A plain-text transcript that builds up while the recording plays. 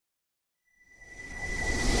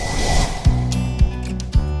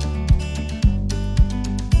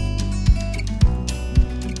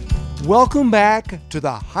Welcome back to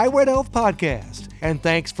the Highway Health Podcast, and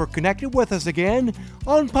thanks for connecting with us again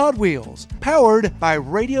on Pod Wheels, powered by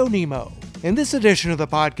Radio Nemo. In this edition of the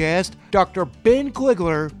podcast, Dr. Ben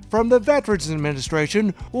Kligler from the Veterans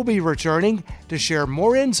Administration will be returning to share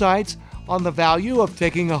more insights on the value of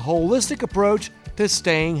taking a holistic approach to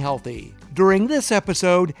staying healthy. During this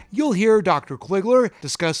episode, you'll hear Dr. Kligler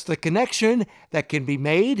discuss the connection that can be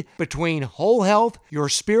made between whole health, your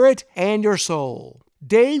spirit, and your soul.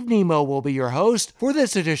 Dave Nemo will be your host for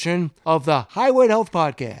this edition of the Highway Health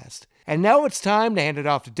Podcast. And now it's time to hand it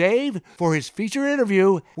off to Dave for his feature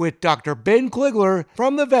interview with Dr. Ben Kligler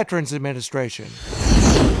from the Veterans Administration.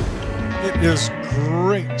 It is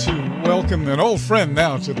great to welcome an old friend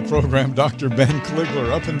now to the program, Dr. Ben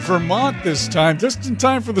Kligler, up in Vermont this time, just in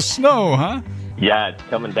time for the snow, huh? Yeah, it's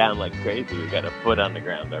coming down like crazy. We got a foot on the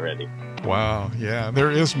ground already. Wow, yeah,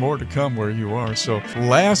 there is more to come where you are. So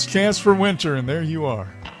last chance for winter, and there you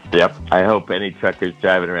are. Yep. I hope any truckers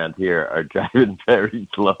driving around here are driving very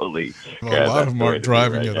slowly. A lot of them aren't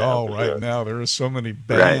driving at all right now. There are so many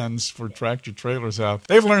bans for tractor trailers out.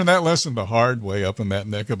 They've learned that lesson the hard way up in that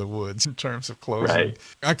neck of the woods in terms of closing. Right.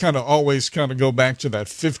 I kind of always go back to that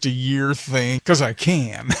 50-year thing because I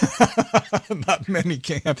can. Not many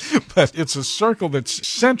can. But it's a circle that's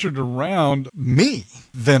centered around me.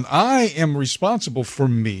 Then I am responsible for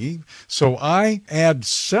me. So I add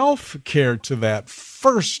self-care to that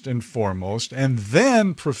first and foremost, and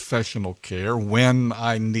then professional care when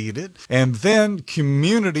I need it, and then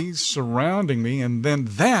community surrounding me, and then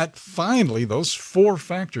that finally, those four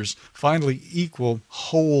factors finally equal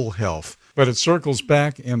whole health. But it circles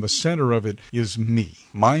back, and the center of it is me,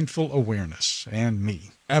 mindful awareness, and me.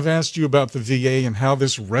 I've asked you about the VA and how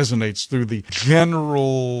this resonates through the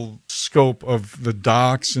general scope of the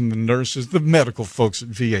docs and the nurses, the medical folks at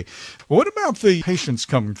VA. What about the patients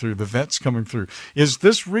coming through, the vets coming through? Is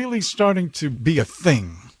this really starting to be a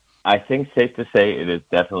thing? I think safe to say it is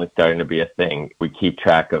definitely starting to be a thing. We keep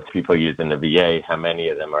track of people using the VA, how many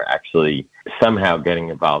of them are actually somehow getting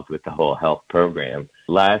involved with the whole health program.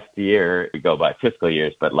 Last year, we go by fiscal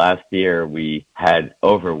years, but last year we had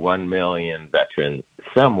over 1 million veterans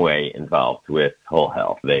some way involved with whole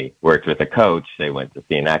health. They worked with a coach, they went to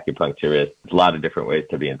see an acupuncturist, a lot of different ways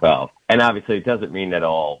to be involved. And obviously it doesn't mean that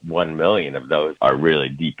all 1 million of those are really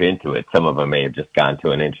deep into it. Some of them may have just gone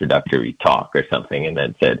to an introductory talk or something and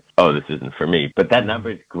then said, oh, this isn't for me. But that number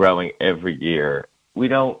is growing every year. We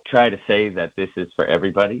don't try to say that this is for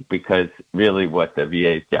everybody because really what the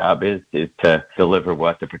VA's job is to deliver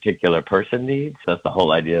what the particular person needs. That's the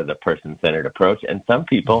whole idea of the person-centered approach. And some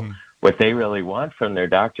people, what they really want from their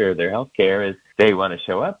doctor or their health care is they want to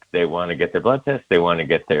show up, they want to get their blood test, they want to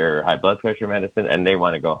get their high blood pressure medicine, and they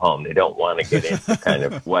want to go home. They don't want to get into kind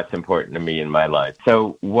of what's important to me in my life.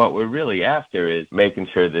 So what we're really after is making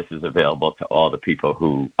sure this is available to all the people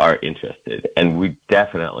who are interested. And we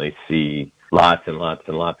definitely see lots and lots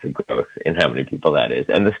and lots of growth in how many people that is.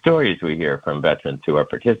 And the stories we hear from veterans who are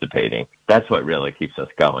participating, that's what really keeps us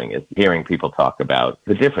going, is hearing people talk about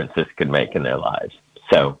the difference this could make in their lives.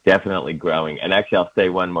 So definitely growing. And actually, I'll say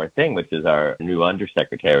one more thing, which is our new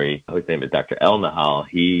undersecretary, whose name is Dr. El Nahal.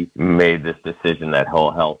 He made this decision that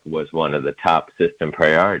whole health was one of the top system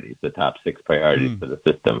priorities, the top 6 priorities for the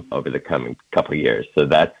system over the coming couple of years. So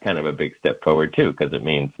that's kind of a big step forward, too, because it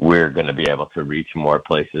means we're going to be able to reach more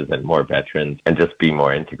places and more veterans and just be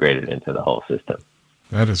more integrated into the whole system.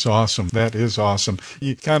 That is awesome. That is awesome.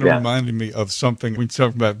 You kind of reminded me of something we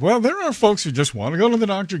talked about. Well, there are folks who just want to go to the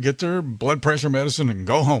doctor, get their blood pressure medicine, and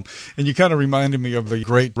go home. And you kind of reminded me of the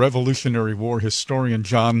great Revolutionary War historian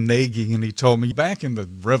John Nagy, and he told me back in the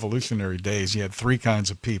Revolutionary days, you had 3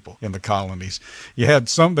 kinds of people in the colonies. You had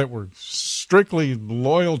some that were strictly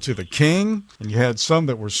loyal to the king, and you had some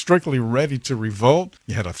that were strictly ready to revolt.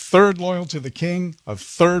 You had a third loyal to the king, a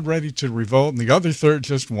third ready to revolt, and the other third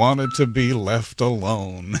just wanted to be left alone.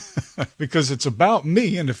 Because it's about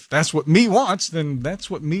me, and if that's what me wants, then that's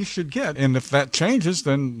what me should get. And if that changes,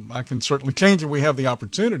 then I can certainly change it. We have the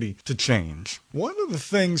opportunity to change. One of the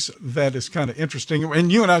things that is kind of interesting,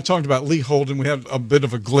 and you and I talked about Lee Holden. We had a bit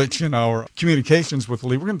of a glitch in our communications with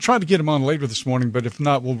Lee. We're going to try to get him on later this morning, but if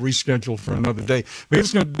not, we'll reschedule for another day. But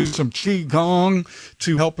he's going to do some Qigong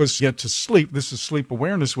to help us get to sleep. This is Sleep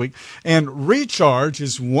Awareness Week. And recharge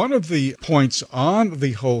is one of the points on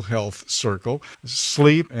the whole health circle.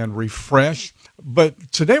 Sleep and refresh.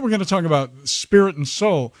 But today we're going to talk about spirit and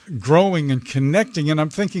soul growing and connecting. And I'm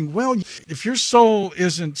thinking, well, if your soul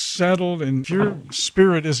isn't settled and if your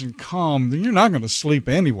spirit isn't calm, then you're not going to sleep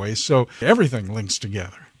anyway. So everything links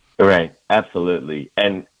together. Right. Absolutely.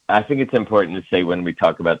 And I think it's important to say when we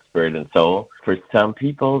talk about spirit and soul, for some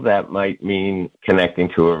people that might mean connecting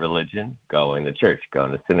to a religion, going to church,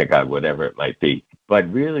 going to synagogue, whatever it might be.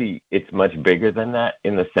 But really, it's much bigger than that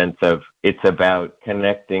in the sense of it's about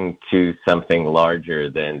connecting to something larger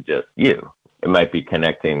than just you. It might be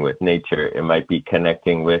connecting with nature. It might be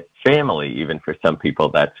connecting with family. Even for some people,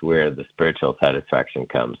 that's where the spiritual satisfaction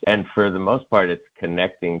comes. And for the most part, it's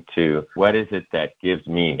connecting to what is it that gives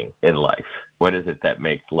meaning in life? What is it that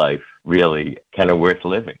makes life really kind of worth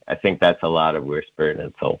living? I think that's a lot of where spirit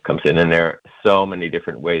and soul comes in. And there are so many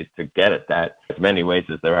different ways to get at that, as many ways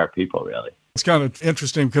as there are people, really. It's kind of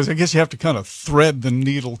interesting because I guess you have to kind of thread the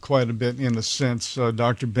needle quite a bit in a sense,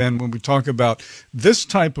 Dr. Ben, when we talk about this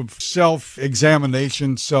type of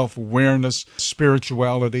self-examination, self-awareness,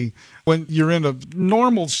 spirituality. When you're in a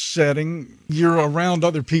normal setting, you're around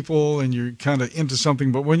other people and you're kind of into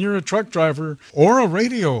something. But when you're a truck driver or a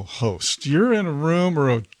radio host, you're in a room or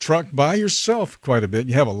a truck by yourself quite a bit.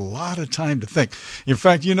 You have a lot of time to think. In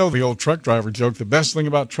fact, you know the old truck driver joke, the best thing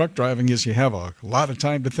about truck driving is you have a lot of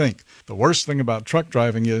time to think. The worst thing about truck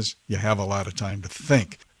driving is you have a lot of time to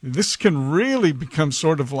think. This can really become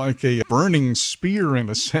sort of like a burning spear in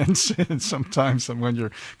a sense, and sometimes when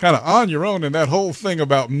you're kind of on your own and that whole thing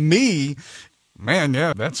about me, man,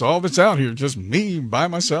 yeah, that's all that's out here, just me by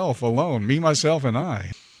myself alone, me, myself, and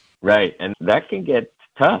I. Right, and that can get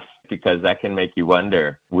tough because that can make you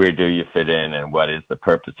wonder, where do you fit in and what is the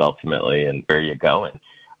purpose ultimately and where are you going?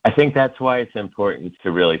 I think that's why it's important to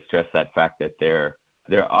really stress that fact that there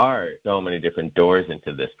are so many different doors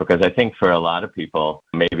into this, because I think for a lot of people,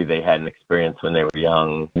 maybe they had an experience when they were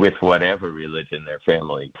young with whatever religion their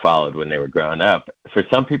family followed when they were growing up. For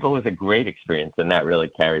some people, it was a great experience, and that really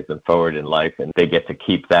carries them forward in life, and they get to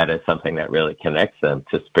keep that as something that really connects them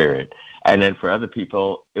to spirit. And then for other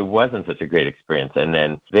people, it wasn't such a great experience. And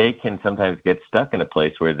then they can sometimes get stuck in a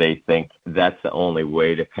place where they think that's the only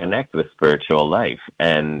way to connect with spiritual life.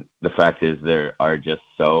 And the fact is there are just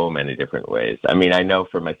so many different ways. I mean, I know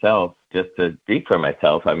for myself, just to speak for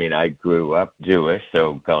myself, I mean, I grew up Jewish,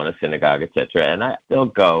 so going to synagogue, etc., and I still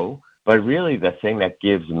go. But really, the thing that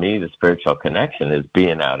gives me the spiritual connection is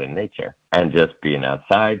being out in nature and just being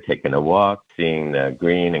outside, taking a walk, seeing the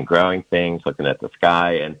green and growing things, looking at the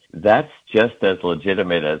sky. And that's just as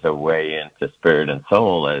legitimate as a way into spirit and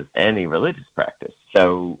soul as any religious practice.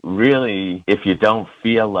 So really, if you don't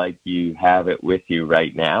feel like you have it with you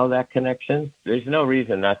right now, that connection, there's no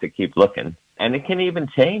reason not to keep looking. And it can even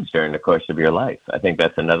change during the course of your life. I think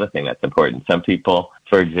that's another thing that's important. Some people,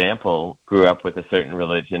 for example, grew up with a certain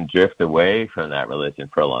religion, drift away from that religion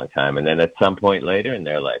for a long time. And then at some point later in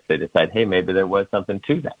their life, they decide, hey, maybe there was something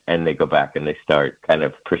to that. And they go back and they start kind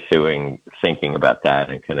of pursuing, thinking about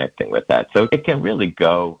that and connecting with that. So it can really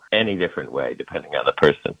go any different way depending on the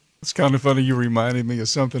person. It's kind of funny. You reminded me of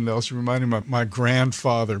something else. You reminded me of my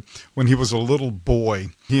grandfather when he was a little boy.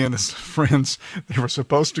 He and his friends, they were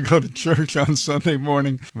supposed to go to church on Sunday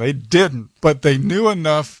morning. They didn't, but they knew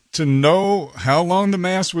enough to know how long the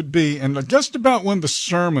Mass would be and just about when the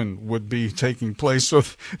sermon would be taking place. So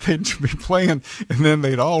they'd be playing, and then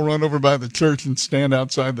they'd all run over by the church and stand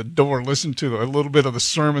outside the door, listen to a little bit of the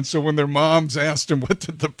sermon. So when their moms asked them, what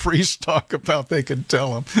did the priest talk about, they could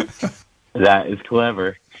tell them. That is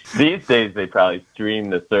clever. These days, they probably stream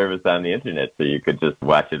the service on the internet, so you could just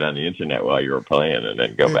watch it on the internet while you were playing and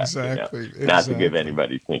then go back. Exactly. Not to give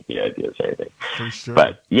anybody sneaky ideas or anything. For sure.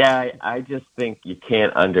 But yeah, I just think you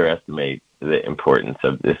can't underestimate the importance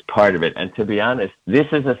of this part of it. And to be honest, this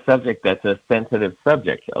is a subject that's a sensitive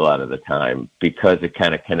subject a lot of the time because it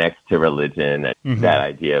kind of connects to religion and that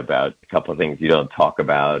idea about a couple of things you don't talk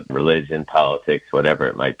about, religion, politics, whatever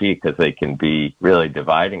it might be, because they can be really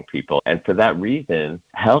dividing people. And for that reason,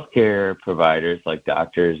 healthcare providers like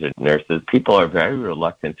doctors and nurses, people are very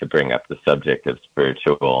reluctant to bring up the subject of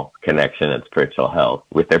spiritual connection and spiritual health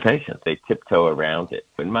with their patients. They tiptoe around it.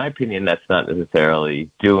 In my opinion, that's not necessarily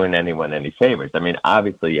doing anyone any favors. I mean,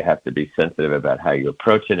 obviously, you have to be sensitive about how you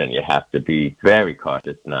approach it, and you have to be very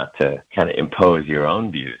cautious not to kind of impose your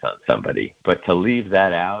own views on somebody. But to leave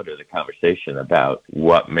that out of the conversation about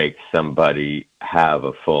what makes somebody have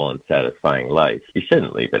a full and satisfying life, you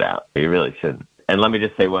shouldn't leave it out. You really shouldn't. And let me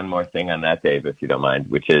just say one more thing on that, Dave, if you don't mind,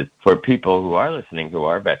 which is for people who are listening, who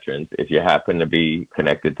are veterans, if you happen to be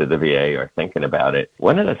connected to the VA or thinking about it,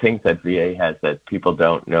 one of the things that VA has that people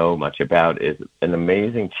don't know much about is an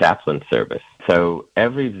amazing chaplain service. So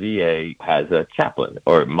every VA has a chaplain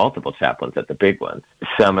or multiple chaplains at the big ones.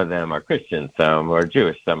 Some of them are Christian, some are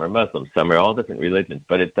Jewish, some are Muslim, some are all different religions.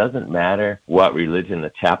 But it doesn't matter what religion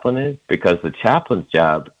the chaplain is, because the chaplain's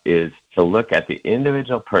job is to look at the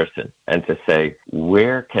individual person and to say,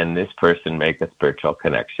 where can this person make a spiritual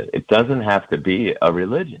connection? It doesn't have to be a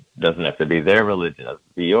religion. It doesn't have to be their religion. It doesn't have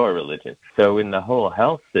to be your religion. So in the whole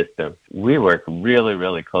health system, we work really,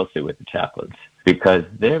 really closely with the chaplains, because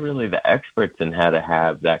they're really the experts in how to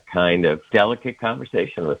have that kind of delicate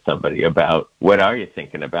conversation with somebody about what are you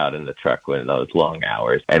thinking about in the truck in those long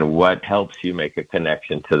hours, and what helps you make a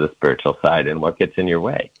connection to the spiritual side, and what gets in your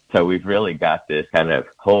way. So we've really got this kind of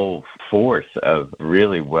whole force of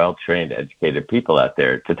really well-trained, educated people out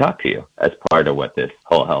there to talk to you as part of what this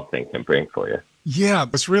whole health thing can bring for you. Yeah,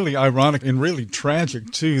 it's really ironic and really tragic,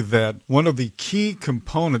 too, that one of the key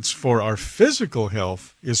components for our physical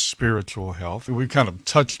health is spiritual health. We kind of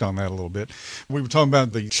touched on that a little bit. We were talking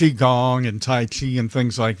about the Qigong and Tai Chi and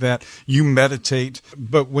things like that. You meditate,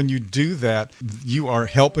 but when you do that, you are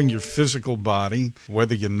helping your physical body,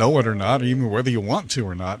 whether you know it or not, or even whether you want to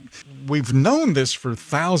or not. We've known this for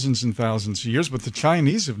thousands and thousands of years, but the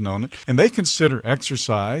Chinese have known it, and they consider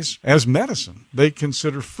exercise as medicine. They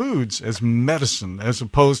consider foods as medicine, as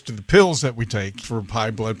opposed to the pills that we take for high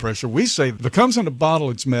blood pressure. We say, if it comes in a bottle,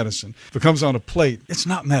 it's medicine. If it comes on a plate, it's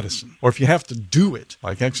not medicine. Or if you have to do it,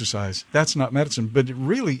 like exercise, that's not medicine. But it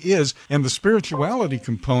really is, and the spirituality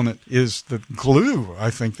component is the glue, I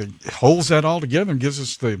think, that holds that all together and gives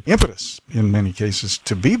us the impetus, in many cases,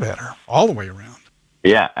 to be better all the way around.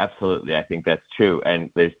 Yeah, absolutely. I think that's true. And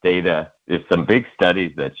there's data, there's some big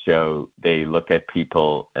studies that show they look at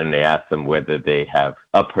people and they ask them whether they have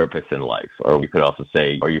a purpose in life. Or we could also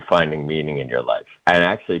say, are you finding meaning in your life? And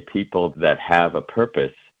actually, people that have a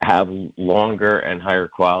purpose have longer and higher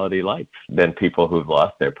quality life than people who've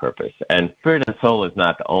lost their purpose. And spirit and soul is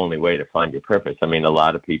not the only way to find your purpose. I mean, a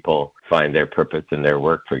lot of people find their purpose in their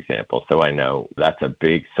work, for example. So I know that's a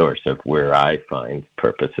big source of where I find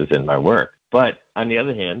purposes in my work. But on the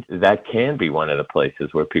other hand, that can be one of the places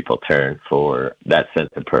where people turn for that sense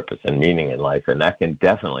of purpose and meaning in life. And that can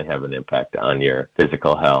definitely have an impact on your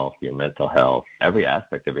physical health, your mental health, every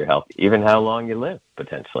aspect of your health, even how long you live,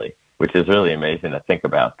 potentially, which is really amazing to think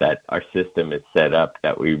about, that our system is set up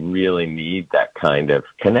that we really need that kind of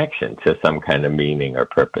connection to some kind of meaning or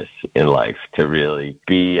purpose in life to really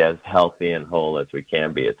be as healthy and whole as we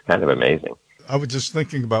can be. It's kind of amazing. I was just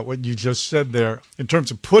thinking about what you just said there in terms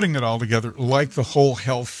of putting it all together, like the whole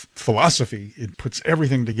health philosophy. It puts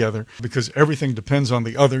everything together because everything depends on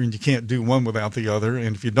the other, and you can't do one without the other.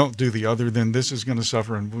 And if you don't do the other, then this is going to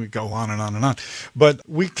suffer, and we go on and on and on. But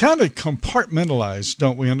we kind of compartmentalize,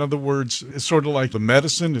 don't we? In other words, it's sort of like the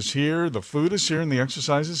medicine is here, the food is here, and the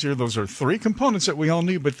exercise is here. Those are three components that we all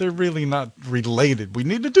need, but they're really not related. We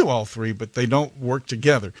need to do all three, but they don't work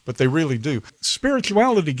together, but they really do.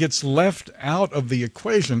 Spirituality gets left out of the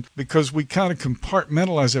equation because we kind of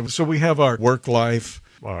compartmentalize it. So we have our work life,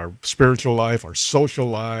 our spiritual life, our social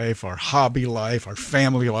life, our hobby life, our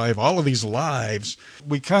family life, all of these lives.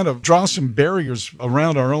 We kind of draw some barriers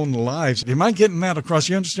around our own lives. Am I getting that across?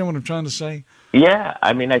 You understand what I'm trying to say? Yeah,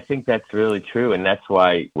 I mean, I think that's really true. And that's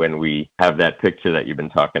why when we have that picture that you've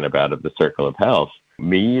been talking about of the circle of health,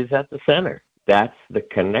 me is at the center. That's the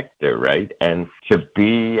connector, right? And to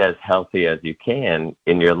be as healthy as you can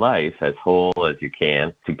in your life, as whole as you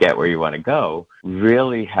can, to get where you want to go,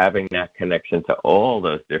 really having that connection to all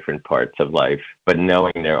those different parts of life, but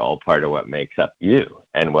knowing they're all part of what makes up you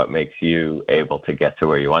and what makes you able to get to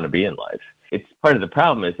where you want to be in life. It's part of the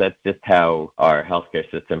problem is that's just how our healthcare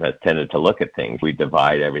system has tended to look at things. We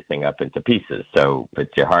divide everything up into pieces. So if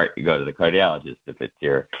it's your heart, you go to the cardiologist. If it's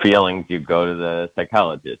your feelings, you go to the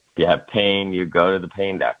psychologist. If you have pain, you go to the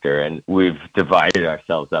pain doctor. And we've divided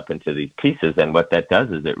ourselves up into these pieces. And what that does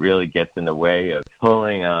is it really gets in the way of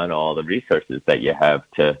pulling on all the resources that you have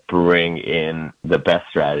to bring in the best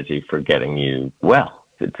strategy for getting you well.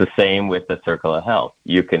 It's the same with the circle of health.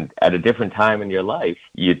 You can, at a different time in your life,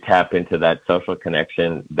 you tap into that social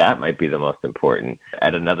connection. That might be the most important.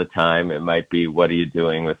 At another time, it might be, what are you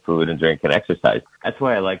doing with food and drink and exercise? That's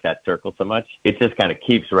why I like that circle so much. It just kind of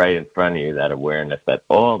keeps right in front of you that awareness that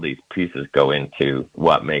all these pieces go into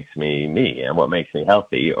what makes me me and what makes me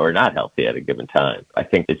healthy or not healthy at a given time. I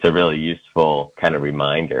think it's a really useful kind of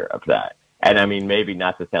reminder of that. And I mean, maybe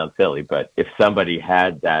not to sound silly, but if somebody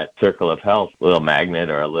had that circle of health, a little magnet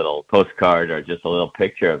or a little postcard or just a little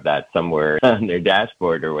picture of that somewhere on their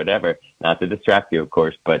dashboard or whatever, not to distract you, of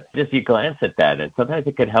course, but just you glance at that and sometimes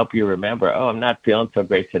it could help you remember, oh, I'm not feeling so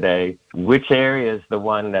great today. which area is the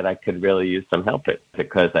one that I could really use some help in? Is it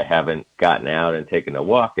because I haven't gotten out and taken a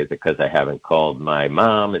walk? Is it because I haven't called my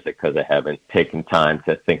mom? Is it because I haven't taken time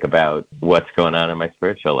to think about what's going on in my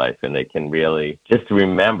spiritual life? And they can really just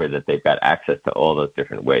remember that they've got access to all those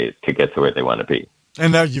different ways to get to where they want to be.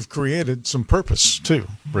 And now you've created some purpose, too,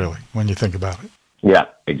 really, when you think about it. Yeah,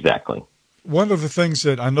 exactly. One of the things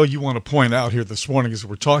that I know you want to point out here this morning is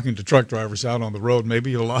we're talking to truck drivers out on the road.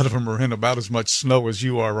 Maybe a lot of them are in about as much snow as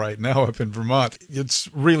you are right now up in Vermont. It's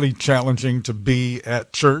really challenging to be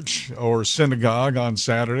at church or synagogue on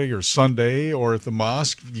Saturday or Sunday or at the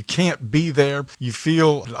mosque. You can't be there. You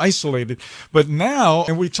feel isolated. But now,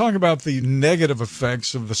 and we talk about the negative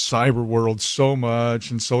effects of the cyber world so much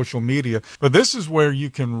and social media, but this is where you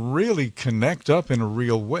can really connect up in a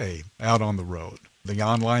real way out on the road. The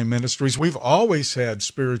online ministries. We've always had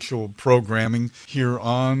spiritual programming here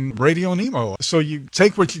on Radio Nemo. So you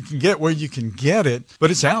take what you can get where you can get it,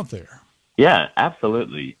 but it's out there. Yeah,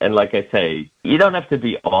 absolutely. And like I say, you don't have to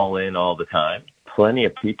be all in all the time. Plenty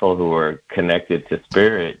of people who are connected to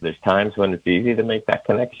spirit, there's times when it's easy to make that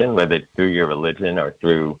connection, whether it's through your religion or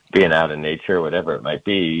through being out in nature, or whatever it might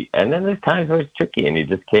be. And then there's times where it's tricky and you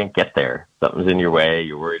just can't get there. Something's in your way,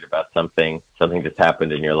 you're worried about something just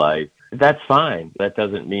happened in your life. That's fine. That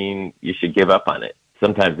doesn't mean you should give up on it.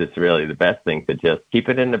 Sometimes it's really the best thing to just keep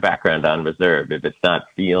it in the background on reserve. If it's not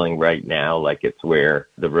feeling right now like it's where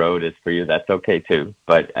the road is for you, that's okay too.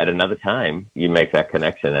 But at another time, you make that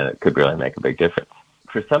connection and it could really make a big difference.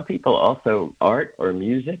 For some people also, art or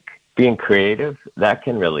music, being creative, that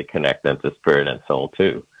can really connect them to spirit and soul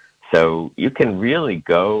too. So you can really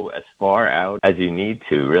go as far out as you need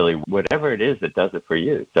to, really, whatever it is that does it for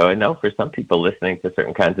you. So I know for some people, listening to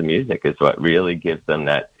certain kinds of music is what really gives them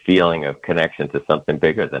that feeling of connection to something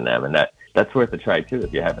bigger than them. And that's worth a try, too,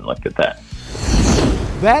 if you haven't looked at that.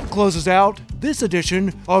 That closes out this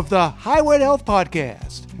edition of the Highway to Health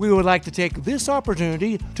Podcast. We would like to take this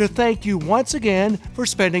opportunity to thank you once again for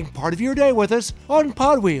spending part of your day with us on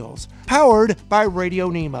Pod Wheels, powered by Radio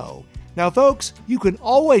Nemo. Now, folks, you can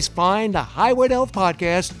always find the Highway to Health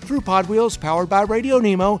Podcast through Pod Wheels, powered by Radio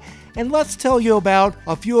Nemo, and let's tell you about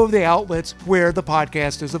a few of the outlets where the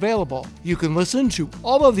podcast is available. You can listen to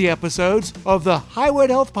all of the episodes of the Highway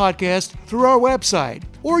to Health Podcast through our website,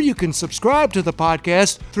 or you can subscribe to the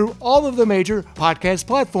podcast through all of the major podcast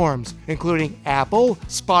platforms, including Apple,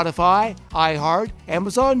 Spotify, iHeart,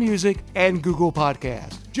 Amazon Music, and Google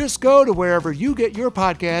Podcasts. Just go to wherever you get your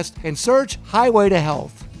podcast and search Highway to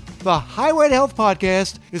Health. The Highway to Health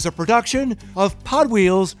Podcast is a production of Pod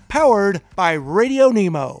Wheels, powered by Radio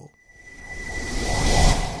Nemo.